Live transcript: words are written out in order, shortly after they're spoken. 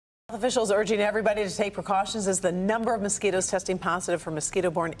Officials urging everybody to take precautions as the number of mosquitoes testing positive for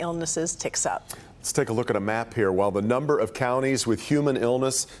mosquito-borne illnesses ticks up. Let's take a look at a map here. While the number of counties with human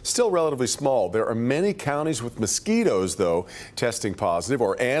illness still relatively small, there are many counties with mosquitoes, though, testing positive,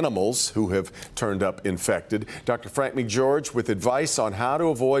 or animals who have turned up infected. Dr. Frank McGeorge with advice on how to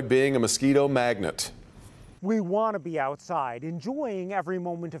avoid being a mosquito magnet. We want to be outside, enjoying every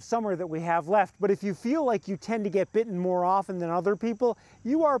moment of summer that we have left. But if you feel like you tend to get bitten more often than other people,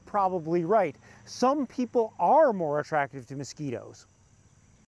 you are probably right. Some people are more attracted to mosquitoes.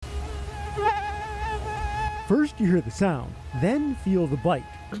 First you hear the sound, then feel the bite.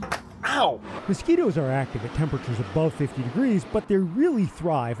 Ow! Mosquitoes are active at temperatures above 50 degrees, but they really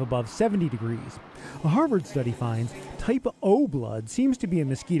thrive above 70 degrees. A Harvard study finds type O blood seems to be a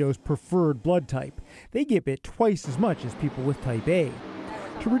mosquito's preferred blood type. They get bit twice as much as people with type A.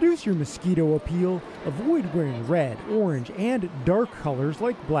 To reduce your mosquito appeal, avoid wearing red, orange, and dark colors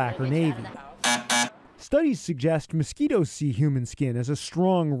like black or navy. Studies suggest mosquitoes see human skin as a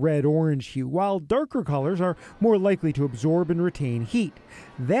strong red-orange hue, while darker colors are more likely to absorb and retain heat.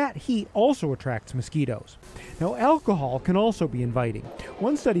 That heat also attracts mosquitoes. Now, alcohol can also be inviting.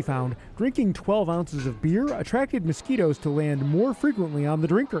 One study found drinking 12 ounces of beer attracted mosquitoes to land more frequently on the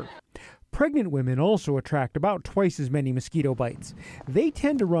drinker. Pregnant women also attract about twice as many mosquito bites. They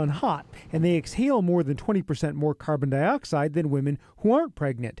tend to run hot, and they exhale more than 20% more carbon dioxide than women who aren't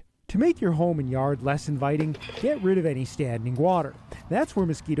pregnant. To make your home and yard less inviting, get rid of any standing water. That's where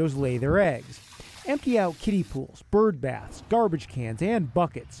mosquitoes lay their eggs. Empty out kiddie pools, bird baths, garbage cans, and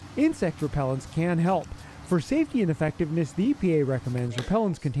buckets. Insect repellents can help. For safety and effectiveness, the EPA recommends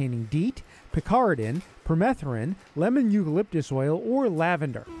repellents containing DEET, picaridin, permethrin, lemon eucalyptus oil, or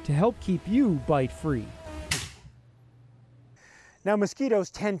lavender to help keep you bite-free. Now,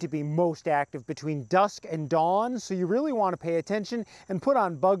 mosquitoes tend to be most active between dusk and dawn, so you really want to pay attention and put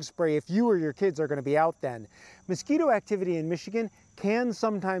on bug spray if you or your kids are going to be out then. Mosquito activity in Michigan can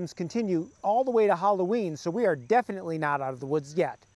sometimes continue all the way to Halloween, so we are definitely not out of the woods yet.